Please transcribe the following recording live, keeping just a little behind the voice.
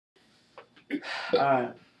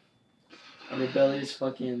Alright. A rebellious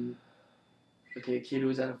fucking... Okay, a kid who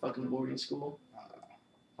was at a fucking boarding school.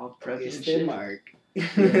 All preppy and shit. Mark.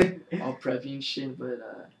 All preppy and shit, but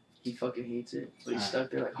he fucking hates it. So he's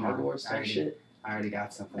stuck there like Hogwarts type shit. I already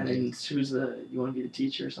got something. And then who's the... You want to be the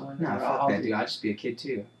teacher or something? No, fuck that, dude. I'll just be a kid,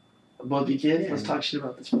 too. Both be kids? Yeah. Let's talk shit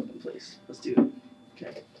about this fucking place. Let's do it.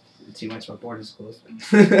 Okay. Too much about boarding schools.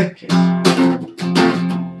 Okay. Man,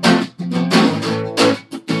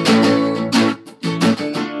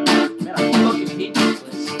 I fucking hate this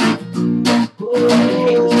place. I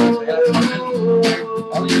hate this place, man.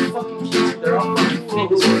 All these fucking kids, they're all fucking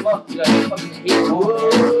fake as fuck, dude. I fucking hate them all, man.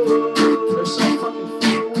 They're so fucking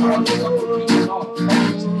fake. All these fucking kids, all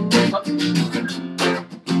fucking shit.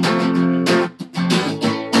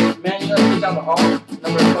 Man, you know who's down the hall?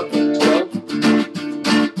 Number fucking 12.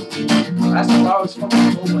 Last time I was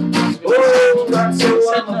fucking open. Oh, got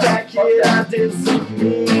so I'm back here. I did some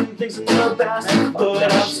mean things in the past,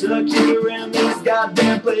 but I'm stuck here in this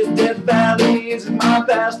goddamn place. Death Valley is my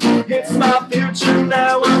past. It's my future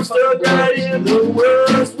now. I'm stuck right in the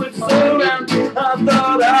worst with so round. I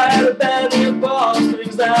thought I had a bad boss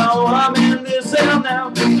things. Now I'm in this hell now.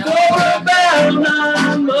 For about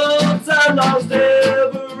 9 months, I lost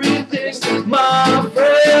everything. My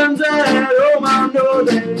friends at home, I know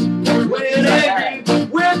they.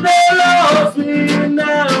 When they lost me,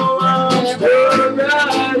 now I'm stuck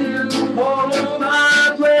right here. All of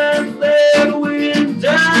my plans, they went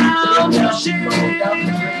down the shit.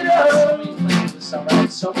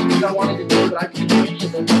 So many things I wanted to do, but I couldn't do any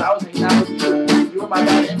of them because I was hanging out with you. You were my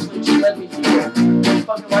bad influence, you led me here.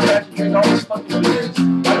 Fucking why do I have to drink all this fucking beers?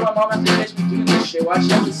 Why do my mom have to catch me doing this shit? Why does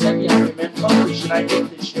she have to send me out here, man? Fuck this shit, I hate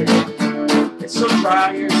this shit. It's so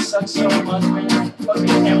dry here, it sucks so much, man. I fucking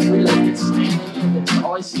can't breathe, I get standing in this.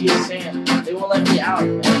 All I see is sand. They won't let me out,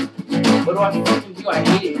 man. What do I fucking do? I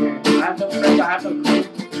hate it here. I have no friends, I have no kids.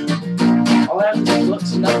 All I have to do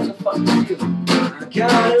looks and nothing to fucking do. I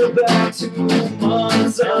got it back 2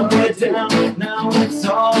 months up and down. Now it's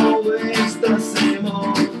always the same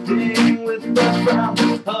old thing with the frown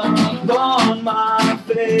up on my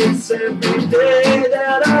face. Every day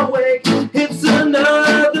that I wake, it's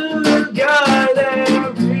another guy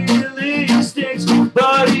that really stinks.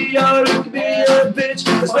 But he ought to be a bitch,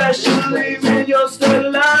 especially when you're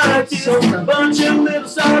still like this. A bunch of little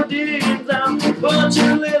sardines now, bunch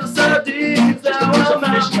of little sardines now. I'm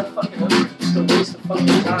out. Just a waste of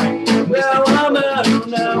fucking time. Now I'm out,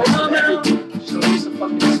 now I'm out. Just a waste of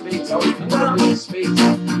fucking space. I always been a waste of space.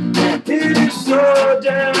 Man. It is so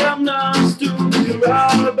damn nice to be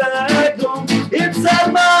right back home.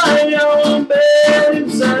 Inside my own bed,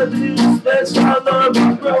 inside this place I love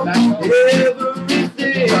you, bro.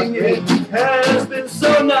 Everything it has been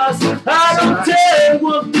so nice. I don't take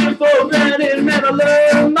one thing for granted, man. I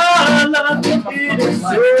love my life. It is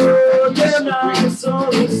so damn nice on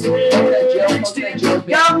the 16.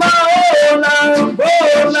 Got my whole life,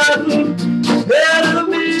 better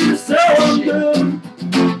be so good.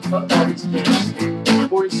 Fuck all these kids.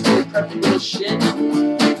 Boarding school, preppy little shit.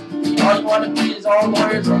 All you want to be is all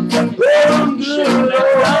lawyers and fucking shit.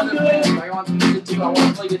 I want me to do. I want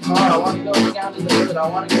to play guitar. I want to go hang out in the hood. I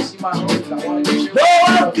want to go see my homies. I want to go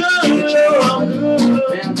I'm good.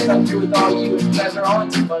 Man, I'm stuck here with all you. You guys are all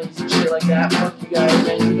into bunnies and shit like that. Fuck you guys,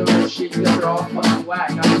 man. You know that shit. You guys are all fucking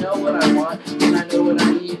whack. I know what I want and I know what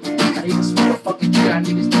I need. I need to smoke a fucking tree. I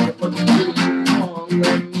need to smoke a fucking tree. You won't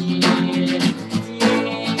let me in.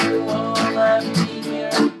 You won't let me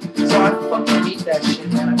in. So I fucking hate that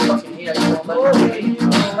shit, man. I fucking hate it. You won't let me in. You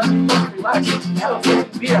won't let me fucking relax. Have a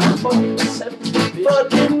fucking beer. I'm fucking 70, bitch.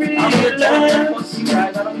 Fucking relax. Fuck you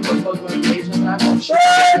guys. I don't give a fuck what engagement. I don't shit.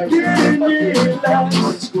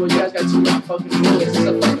 Fucking school. You guys got too many fucking rules. This is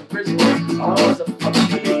a fucking prison. All I was a fucking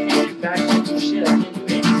kid. I can't do back. I can't do shit. I can't do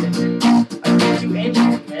anything. I can't do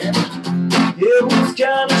anything, man. It was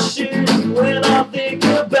kind of shit when I think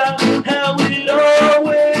about how it all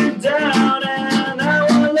went down and how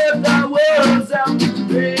I left I was out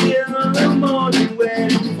 3 in the morning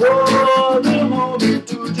waiting for the moment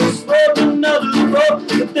to just smoke another rope.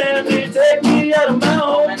 But then they take me out of my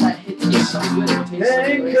home. Man, that hit tastes so good. It tastes so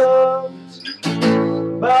Handcuffed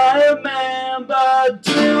by a man, by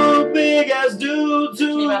 2 big ass dudes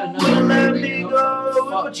who wouldn't let me go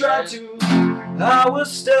if I tried to. I was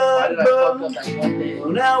stuck,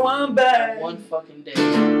 but now I'm back. One fucking day.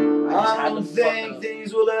 I don't think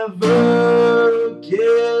things will ever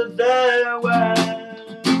get that way.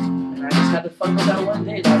 And I just had to fuck up that one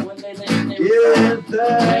day. That one day they Get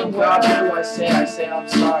that thank God, what do I way. say I'm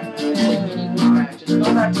sorry, man. They take anything back. Just go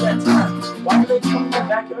back to that time. Why did they come in my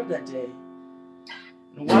backyard that day?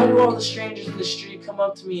 And why do all the strangers in the street come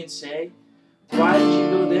up to me and say, Why did you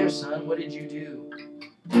go there, son? What did you do?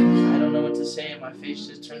 I don't know what to say, and my face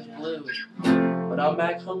just turns blue. But I'm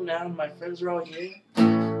back home now, and my friends are all here.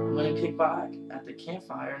 I'm gonna kick back at the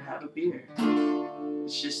campfire and have a beer.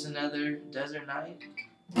 It's just another desert night.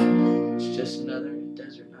 It's just another